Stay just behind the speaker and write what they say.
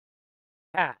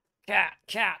Cat, cat,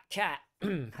 cat, cat.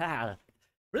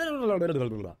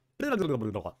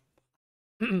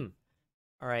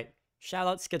 All right. Shout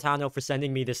out Scatano for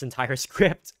sending me this entire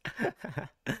script.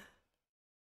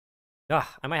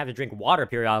 I might have to drink water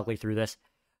periodically through this.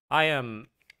 I am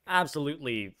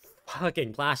absolutely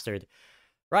fucking plastered.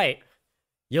 Right.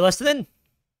 You listening?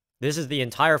 This is the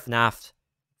entire FNAF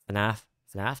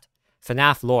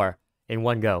lore in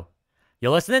one go.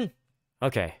 You listening?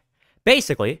 Okay.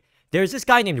 Basically, there's this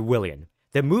guy named William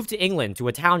that moved from England to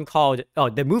a town called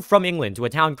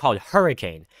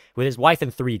Hurricane with his wife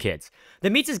and 3 kids.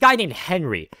 That meets this guy named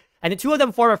Henry, and the two of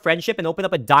them form a friendship and open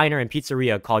up a diner and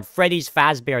pizzeria called Freddy's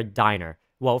Fazbear Diner.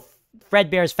 Well,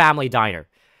 Fredbear's Family Diner.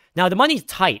 Now, the money's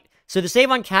tight, so to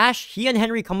save on cash, he and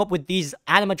Henry come up with these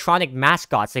animatronic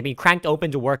mascots that can be cranked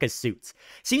open to work as suits.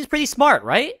 Seems pretty smart,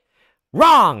 right?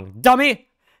 Wrong, dummy!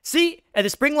 See, as the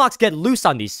spring locks get loose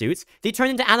on these suits, they turn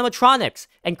into animatronics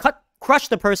and crush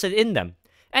the person in them.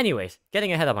 Anyways,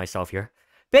 getting ahead of myself here.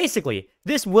 Basically,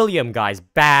 this William guy's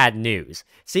bad news.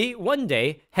 See, one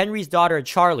day, Henry's daughter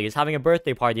Charlie is having a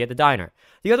birthday party at the diner.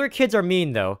 The other kids are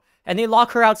mean though, and they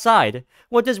lock her outside.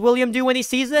 What does William do when he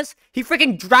sees this? He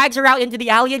freaking drags her out into the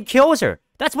alley and kills her.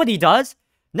 That's what he does.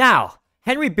 Now,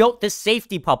 Henry built this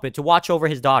safety puppet to watch over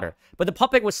his daughter, but the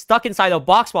puppet was stuck inside a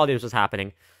box while this was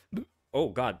happening. Oh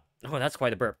god. Oh, that's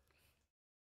quite a burp.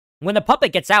 When the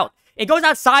puppet gets out, it goes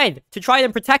outside to try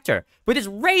and protect her, but it's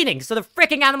raining, so the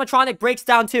freaking animatronic breaks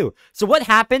down too. So what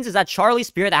happens is that Charlie's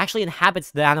spirit actually inhabits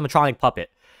the animatronic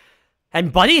puppet.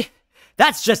 And buddy,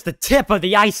 that's just the tip of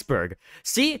the iceberg.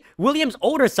 See, William's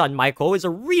older son, Michael, is a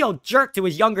real jerk to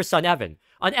his younger son, Evan.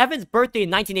 On Evan's birthday in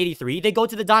 1983, they go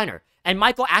to the diner, and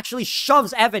Michael actually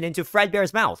shoves Evan into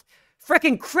Fredbear's mouth.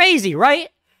 Freaking crazy, right?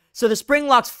 So the spring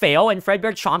locks fail, and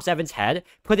Fredbear chomps Evan's head,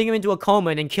 putting him into a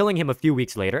coma and then killing him a few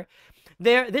weeks later.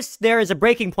 There is a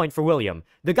breaking point for William.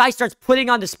 The guy starts putting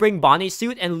on the spring Bonnie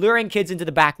suit and luring kids into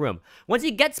the back room. Once he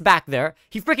gets back there,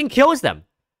 he freaking kills them.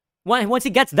 Once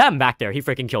he gets them back there, he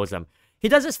freaking kills them. He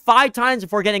does this 5 times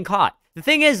before getting caught. The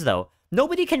thing is, though,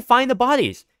 nobody can find the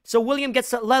bodies, so William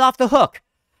gets let off the hook.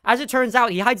 As it turns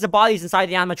out, he hides the bodies inside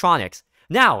the animatronics.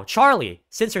 Now, Charlie,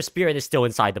 since her spirit is still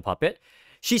inside the puppet,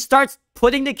 she starts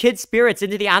putting the kids' spirits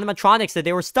into the animatronics that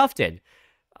they were stuffed in.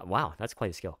 Wow, that's quite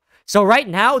a skill. So right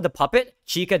now, the puppet,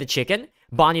 Chica the chicken,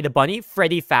 Bonnie the bunny,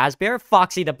 Freddy Fazbear,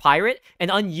 Foxy the pirate, and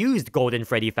unused Golden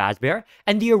Freddy Fazbear,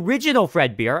 and the original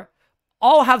Fredbear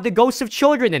all have the ghosts of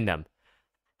children in them.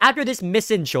 After this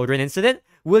missing children incident,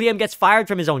 William gets fired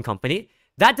from his own company.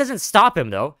 That doesn't stop him,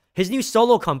 though. His new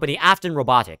solo company, Afton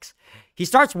Robotics. He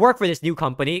starts work for this new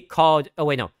company called... Oh,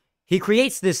 wait, no. He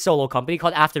creates this solo company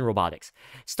called Afton Robotics.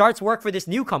 Starts work for this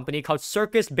new company called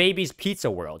Circus Baby's Pizza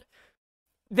World.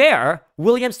 There,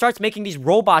 William starts making these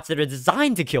robots that are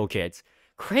designed to kill kids.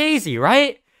 Crazy,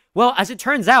 right? Well, as it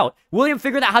turns out, William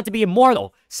figured out how to be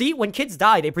immortal. See, when kids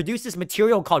die, they produce this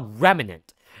material called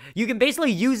remnant. You can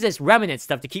basically use this remnant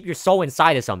stuff to keep your soul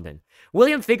inside of something.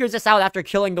 William figures this out after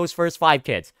killing those first 5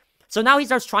 kids. So now he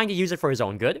starts trying to use it for his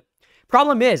own good.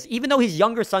 Problem is, even though his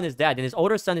younger son is dead and his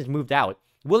older son is moved out,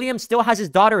 William still has his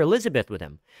daughter Elizabeth with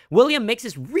him. William makes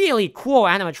this really cool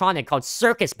animatronic called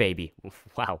Circus Baby.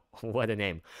 Wow, what a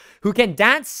name. Who can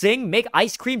dance, sing, make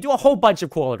ice cream, do a whole bunch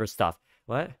of cool other stuff.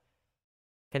 What?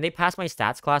 Can they pass my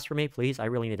stats class for me, please? I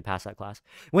really need to pass that class.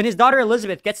 When his daughter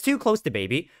Elizabeth gets too close to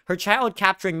Baby, her child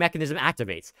capturing mechanism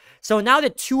activates. So now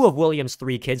that 2 of William's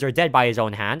 3 kids are dead by his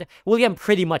own hand, William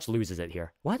pretty much loses it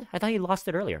here. What? I thought he lost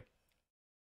it earlier.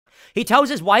 He tells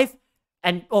his wife,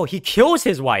 and oh, he kills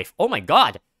his wife. Oh my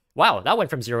god. Wow, that went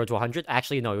from 0 to 100.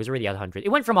 Actually, no, it was already at 100. It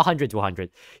went from 100 to 100.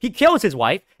 He kills his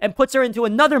wife and puts her into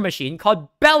another machine called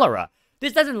Bellara.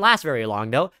 This doesn't last very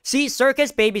long, though. See,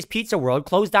 Circus Baby's Pizza World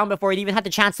closed down before it even had the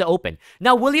chance to open.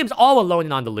 Now, William's all alone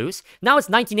and on the loose. Now it's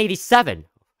 1987.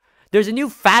 There's a new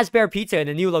Fazbear Pizza in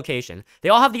a new location. They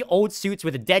all have the old suits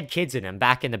with the dead kids in them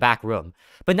back in the back room.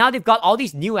 But now they've got all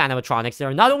these new animatronics that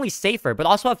are not only safer, but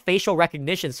also have facial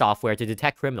recognition software to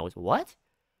detect criminals. What?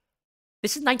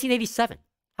 This is 1987.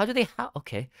 How do they have...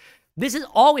 Okay. This is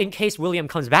all in case William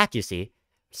comes back, you see.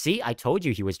 See, I told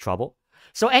you he was trouble.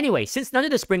 So anyway, since none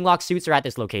of the Springlock suits are at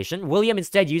this location, William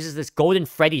instead uses this Golden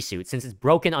Freddy suit since it's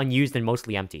broken, unused, and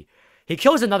mostly empty. He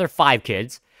kills another 5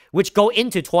 kids, which go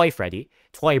into Toy Freddy,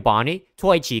 Toy Bonnie,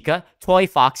 Toy Chica, Toy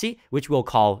Foxy, which we'll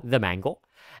call the Mangle,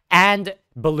 and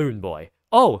Balloon Boy.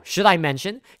 Oh, should I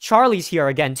mention, Charlie's here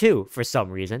again too, for some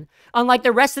reason. Unlike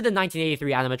the rest of the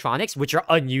 1983 animatronics, which are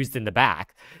unused in the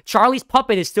back, Charlie's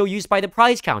puppet is still used by the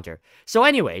prize counter. So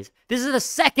anyways, this is the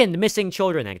second missing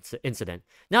children incident.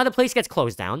 Now the place gets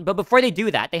closed down, but before they do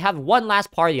that, they have one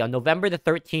last party on November the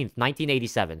 13th,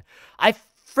 1987. I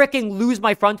freaking lose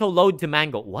my frontal lobe to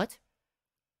mango. What?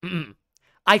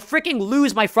 I freaking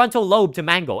lose my frontal lobe to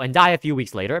mango and die a few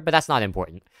weeks later, but that's not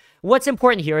important. What's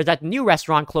important here is that the new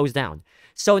restaurant closed down.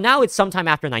 So now it's sometime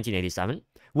after 1987.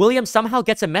 William somehow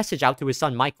gets a message out to his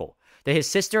son Michael that his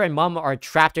sister and mom are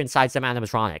trapped inside some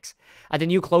animatronics at the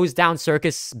new closed down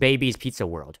Circus Baby's Pizza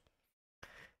World,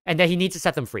 and that he needs to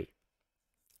set them free.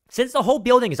 Since the whole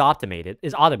building is automated,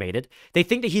 they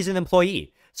think that he's an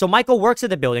employee. So Michael works at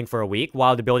the building for a week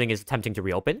while the building is attempting to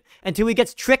reopen until he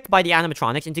gets tricked by the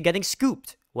animatronics into getting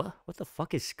scooped. What? What the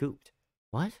fuck is scooped?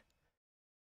 What?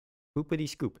 Poopity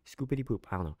scoop. Scoopity poop.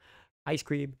 I don't know. Ice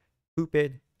cream.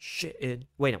 Poopin'. Shittin'.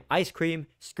 Wait, no. Ice cream.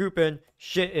 Scoopin'.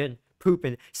 Shittin'.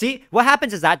 Poopin'. See, what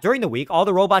happens is that during the week, all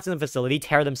the robots in the facility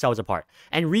tear themselves apart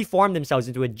and reform themselves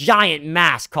into a giant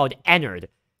mass called Ennard.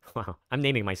 Wow, I'm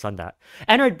naming my son that.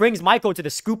 Ennard brings Michael to the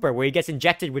scooper where he gets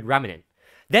injected with remnant.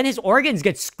 Then his organs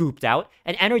get scooped out,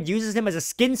 and Ennard uses him as a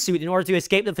skin suit in order to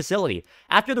escape the facility.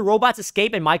 After the robots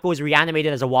escape and Michael is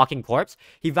reanimated as a walking corpse,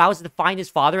 he vows to find his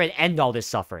father and end all this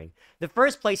suffering. The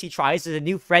first place he tries is a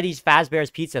new Freddy's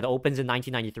Fazbear's Pizza that opens in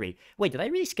 1993. Wait, did I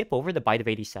really skip over the Bite of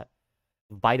 87?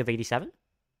 Bite of 87?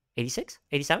 86?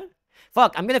 87?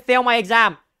 Fuck, I'm gonna fail my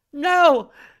exam.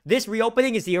 No! This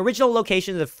reopening is the original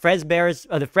location of the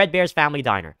Fredbear's Family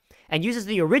Diner, and uses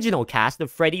the original cast of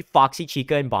Freddy, Foxy,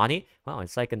 Chica, and Bonnie. Wow,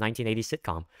 it's like a 1980s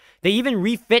sitcom. They even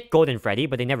refit Golden Freddy,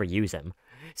 but they never use him.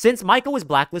 Since Michael was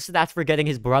blacklisted after getting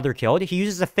his brother killed, he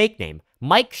uses a fake name,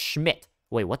 Mike Schmidt.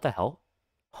 Wait, what the hell?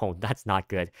 Oh, that's not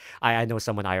good. I know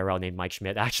someone IRL named Mike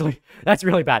Schmidt, actually. That's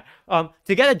really bad.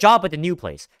 To get a job at the new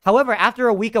place. However, after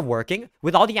a week of working,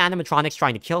 with all the animatronics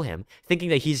trying to kill him, thinking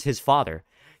that he's his father,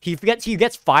 he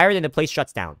gets fired and the place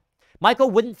shuts down.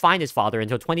 Michael wouldn't find his father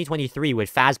until 2023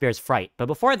 with Fazbear's Fright. But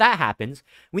before that happens,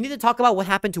 we need to talk about what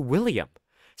happened to William.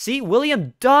 See,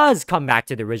 William does come back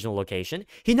to the original location.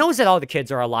 He knows that all the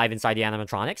kids are alive inside the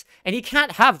animatronics, and he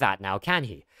can't have that now, can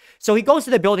he? So he goes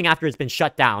to the building after it's been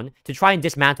shut down to try and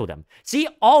dismantle them. See,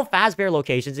 all Fazbear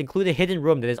locations include a hidden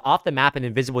room that is off the map and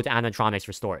invisible to animatronics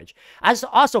for storage. As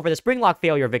also for the spring lock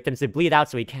failure victims to bleed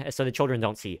out so the children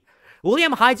don't see.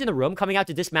 William hides in the room, coming out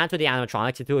to dismantle the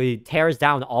animatronics until he tears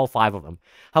down all 5 of them.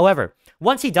 However,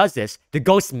 once he does this, the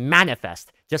ghosts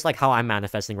manifest, just like how I'm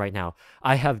manifesting right now.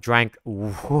 I have drank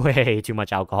way too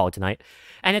much alcohol tonight.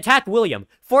 And attack William,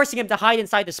 forcing him to hide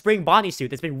inside the spring Bonnie suit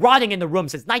that's been rotting in the room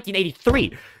since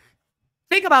 1983.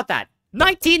 Think about that.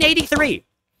 1983!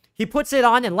 He puts it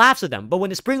on and laughs at them, but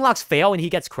when the spring locks fail and he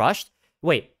gets crushed...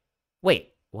 Wait,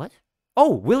 what?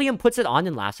 Oh, William puts it on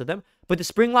and laughs at them, but the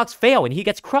spring locks fail and he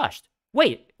gets crushed.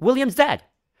 Wait, William's dead.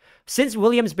 Since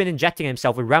William's been injecting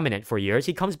himself with remnant for years,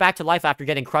 he comes back to life after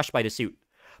getting crushed by the suit.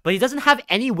 But he doesn't have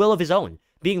any will of his own,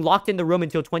 being locked in the room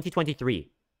until 2023.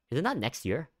 Isn't that next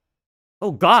year?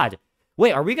 Oh god.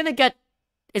 Wait, are we gonna get...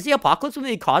 Is the apocalypse gonna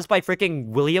be caused by freaking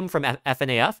William from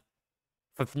FNAF?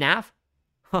 From Fnaf?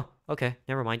 Huh, okay,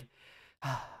 never mind.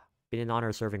 Been an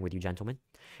honor serving with you, gentlemen.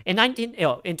 In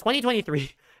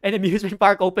 2023, an amusement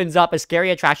park opens up a scary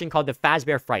attraction called the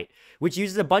Fazbear Fright, which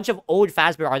uses a bunch of old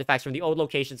Fazbear artifacts from the old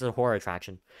locations of the horror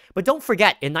attraction. But don't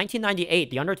forget, in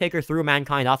 1998, The Undertaker threw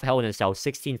mankind off Hell in a Cell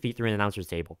 16 feet through an announcer's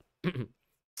table.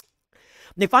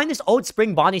 They find this old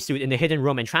spring Bonnie suit in the hidden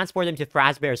room and transport him to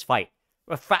Fazbear's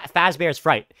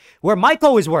Fright, where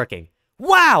Michael is working.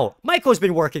 Wow! Michael's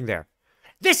been working there.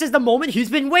 This is the moment he's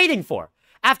been waiting for.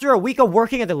 After a week of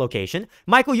working at the location,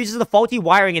 Michael uses the faulty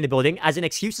wiring in the building as an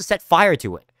excuse to set fire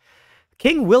to it.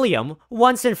 Killing William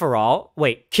once and for all,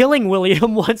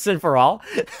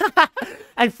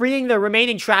 and freeing the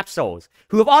remaining trapped souls,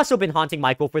 who have also been haunting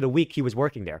Michael for the week he was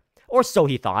working there. Or so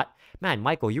he thought. Man,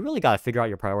 Michael, you really gotta figure out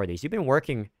your priorities. You've been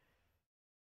working...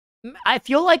 I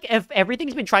feel like if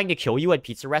everything's been trying to kill you at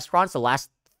pizza restaurants the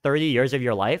last 30 years of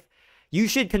your life, you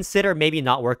should consider maybe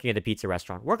not working at a pizza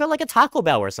restaurant. Work at like a Taco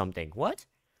Bell or something. What?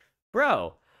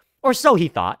 Bro. Or so he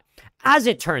thought. As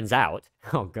it turns out,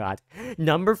 oh god,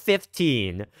 number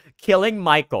 15, killing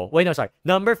Michael. Wait, no, sorry.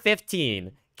 Number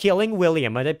 15, killing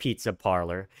William at a pizza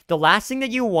parlor. The last thing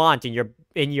that you want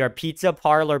in your pizza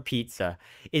parlor pizza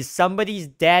is somebody's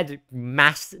dead,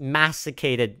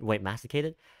 macerated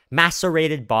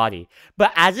body.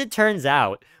 But as it turns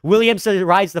out, William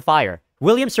survives the fire.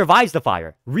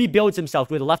 Rebuilds himself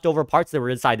with the leftover parts that were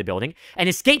inside the building, and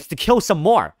escapes to kill some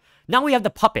more. Now we have the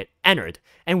puppet, Ennard,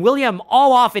 and William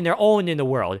all off in their own in the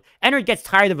world. Ennard gets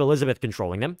tired of Elizabeth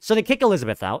controlling them, so they kick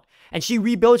Elizabeth out, and she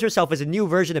rebuilds herself as a new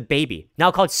version of Baby,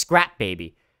 now called Scrap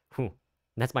Baby.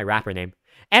 That's my rapper name.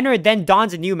 Ennard then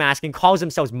dons a new mask and calls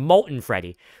himself Molten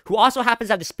Freddy, who also happens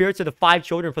to have the spirits of the 5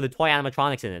 children for the toy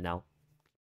animatronics in it now.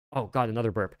 Oh god,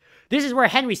 another burp. This is where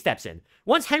Henry steps in.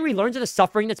 Once Henry learns of the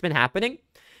suffering that's been happening,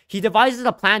 he devises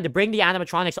a plan to bring the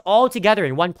animatronics all together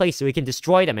in one place so he can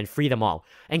destroy them and free them all,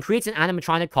 and creates an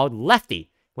animatronic called Lefty.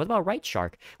 What about Right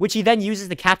Shark? Which he then uses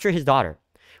to capture his daughter.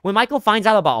 When Michael finds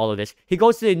out about all of this, he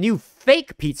goes to the new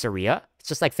fake pizzeria, it's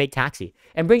just like Fake Taxi,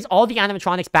 and brings all the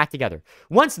animatronics back together.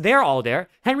 Once they're all there,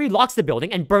 Henry locks the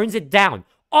building and burns it down.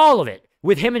 All of it,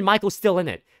 with him and Michael still in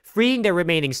it, freeing the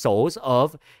remaining souls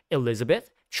of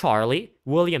Elizabeth, Charlie,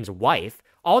 William's wife,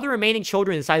 all the remaining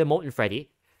children inside of Molten Freddy.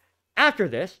 After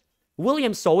this,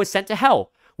 William's soul is sent to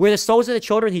hell, where the souls of the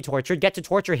children he tortured get to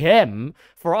torture him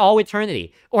for all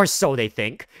eternity. Or so they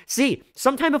think. See,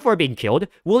 sometime before being killed,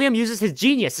 William uses his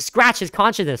genius to scratch his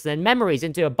consciousness and memories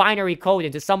into a binary code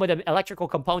into some of the electrical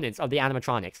components of the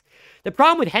animatronics. The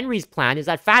problem with Henry's plan is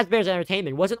that Fazbear's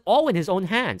Entertainment wasn't all in his own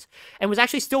hands, and was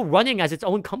actually still running as its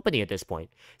own company at this point.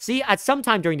 See, at some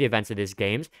time during the events of these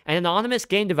games, an anonymous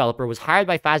game developer was hired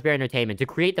by Fazbear Entertainment to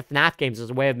create the Fnaf games as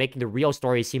a way of making the real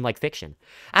stories seem like fiction.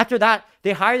 After that,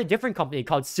 they hired a different company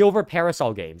called Silver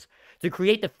Parasol Games to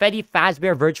create the Freddy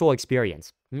Fazbear Virtual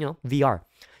Experience, VR,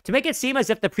 to make it seem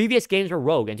as if the previous games were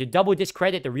rogue and to double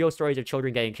discredit the real stories of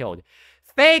children getting killed.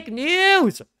 Fake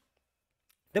news!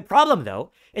 The problem,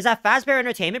 though, is that Fazbear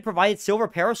Entertainment provided Silver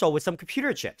Parasol with some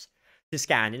computer chips to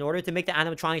scan in order to make the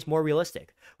animatronics more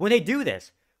realistic. When they do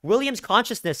this, William's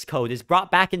consciousness code is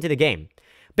brought back into the game,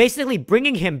 basically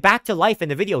bringing him back to life in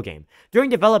the video game. During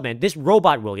development, this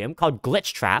robot William, called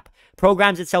Glitch Trap,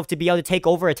 programs itself to be able to take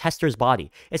over a tester's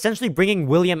body, essentially bringing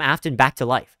William Afton back to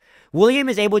life. William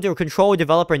is able to control a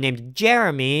developer named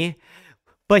Jeremy,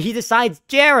 but he decides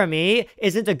Jeremy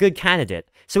isn't a good candidate.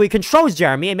 So he controls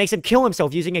Jeremy and makes him kill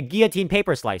himself using a guillotine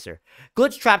paper slicer.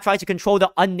 Glitch Trap tries to control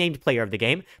the unnamed player of the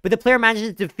game, but the player manages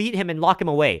to defeat him and lock him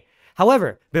away.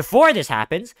 However, before this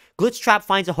happens, Glitch Trap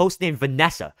finds a host named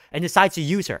Vanessa and decides to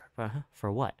use her. For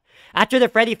what? After the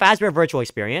Freddy Fazbear Virtual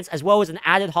Experience, as well as an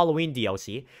added Halloween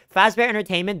DLC, Fazbear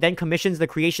Entertainment then commissions the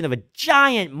creation of a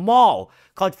giant mall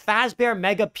called Fazbear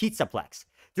Mega Pizzaplex.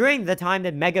 During the time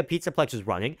that Mega Pizzaplex was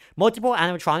running, multiple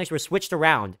animatronics were switched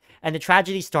around, and the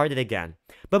tragedy started again.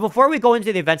 But before we go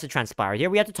into the events that transpired here,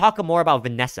 we have to talk more about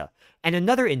Vanessa, and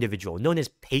another individual known as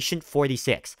Patient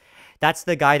 46. That's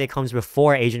the guy that comes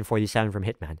before Agent 47 from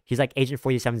Hitman. He's like Agent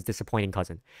 47's disappointing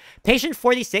cousin. Patient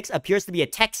 46 appears to be a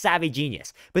tech-savvy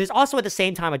genius, but is also at the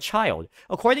same time a child,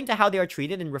 according to how they are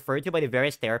treated and referred to by the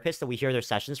various therapists that we hear their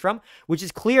sessions from, which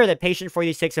is clear that Patient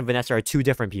 46 and Vanessa are two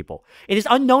different people. It is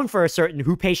unknown for a certain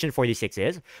who Patient 46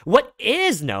 is. What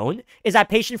is known is that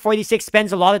Patient 46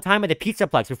 spends a lot of time at the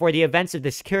Pizzaplex before the events of the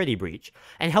security breach,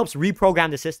 and helps reprogram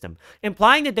the system,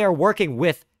 implying that they are working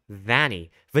with Vanny,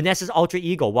 Vanessa's alter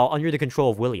ego, while under the control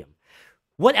of William.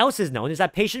 What else is known is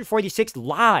that Patient 46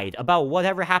 lied about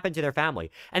whatever happened to their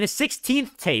family, and the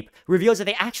 16th tape reveals that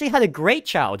they actually had a great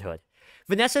childhood.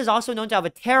 Vanessa is also known to have a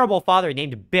terrible father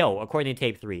named Bill, according to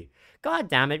tape 3. God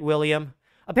damn it, William.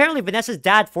 Apparently, Vanessa's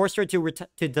dad forced her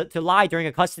to lie during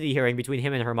a custody hearing between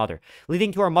him and her mother,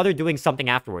 leading to her mother doing something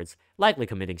afterwards, likely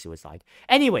committing suicide.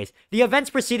 Anyways, the events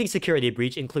preceding security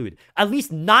breach include at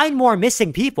least 9 more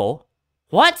missing people.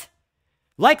 What?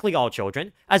 Likely all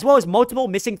children, as well as multiple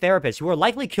missing therapists who were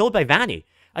likely killed by Vanny.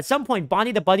 At some point,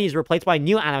 Bonnie the Bunny is replaced by a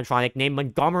new animatronic named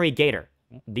Montgomery Gator.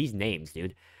 These names,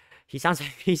 dude. He sounds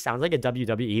like a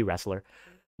WWE wrestler.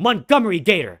 Montgomery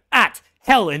Gator at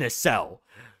Hell in a Cell.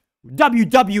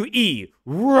 WWE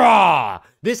Raw!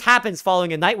 This happens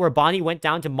following a night where Bonnie went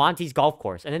down to Monty's golf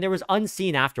course, and then was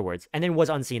unseen afterwards.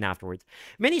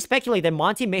 Many speculate that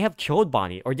Monty may have killed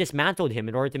Bonnie or dismantled him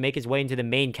in order to make his way into the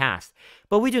main cast,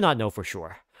 but we do not know for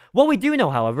sure. What we do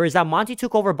know, however, is that Monty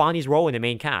took over Bonnie's role in the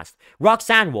main cast.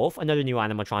 Roxanne Wolf, another new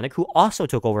animatronic, who also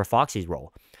took over Foxy's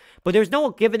role. But there's no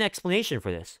given explanation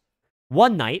for this.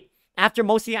 One night, after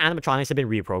most of the animatronics have been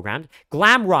reprogrammed,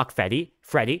 Glam Rock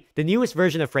Freddy, the newest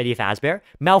version of Freddy Fazbear,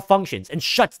 malfunctions and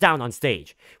shuts down on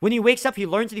stage. When he wakes up, he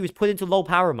learns that he was put into low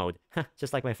power mode,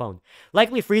 just like my phone,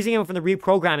 likely freezing him from the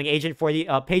reprogramming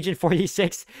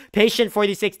Patient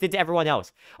 46 did to everyone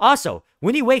else. Also,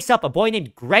 when he wakes up, a boy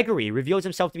named Gregory reveals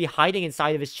himself to be hiding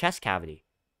inside of his chest cavity.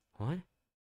 What?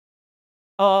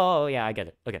 Oh, yeah, I get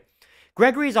it. Okay.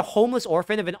 Gregory is a homeless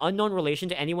orphan of an unknown relation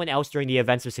to anyone else during the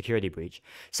events of Security Breach.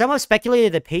 Some have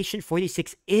speculated that Patient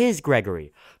 46 is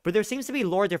Gregory, but there seems to be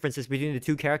lore differences between the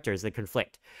two characters that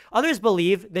conflict. Others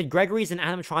believe that Gregory is an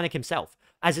animatronic himself,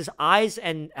 as his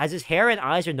hair and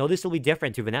eyes are noticeably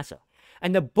different to Vanessa.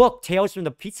 And the book Tales from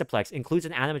the Pizzaplex includes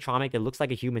an animatronic that looks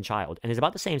like a human child and is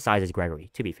about the same size as Gregory,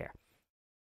 to be fair.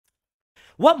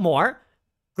 What more?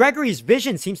 Gregory's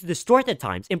vision seems to distort at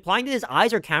times, implying that his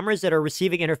eyes are cameras that are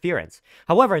receiving interference.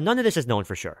 However, none of this is known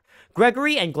for sure.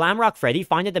 Gregory and Glamrock Freddy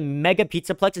find that the mega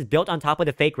pizzaplex is built on top of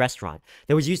the fake restaurant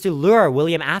that was used to lure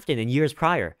William Afton in years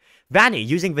prior. Vanny,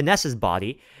 using Vanessa's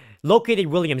body, located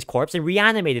William's corpse and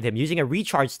reanimated him using a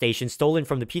recharge station stolen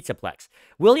from the pizzaplex.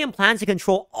 William plans to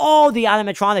control all the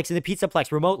animatronics in the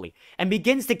pizzaplex remotely and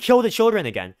begins to kill the children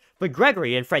again, but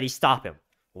Gregory and Freddy stop him.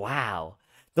 Wow.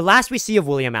 The last we see of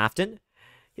William Afton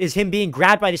is him being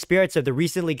grabbed by the spirits of the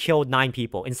recently killed 9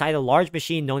 people inside a large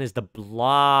machine known as the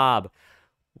Blob.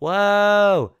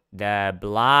 Whoa, the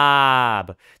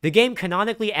Blob. The game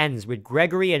canonically ends with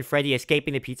Gregory and Freddy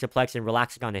escaping the pizzaplex and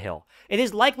relaxing on a hill. It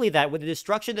is likely that with the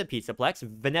destruction of the pizzaplex,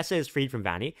 Vanessa is freed from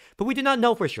Vanny, but we do not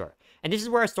know for sure. And this is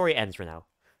where our story ends for now.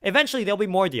 Eventually, there'll be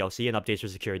more DLC and updates for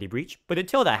Security Breach, but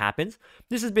until that happens,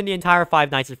 this has been the entire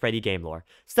Five Nights at Freddy game lore.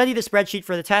 Study the spreadsheet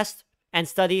for the test, and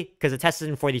study, because the test is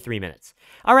in 43 minutes.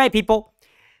 All right, people.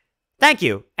 Thank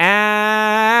you. And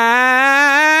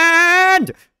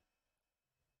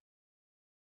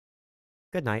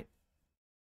good night.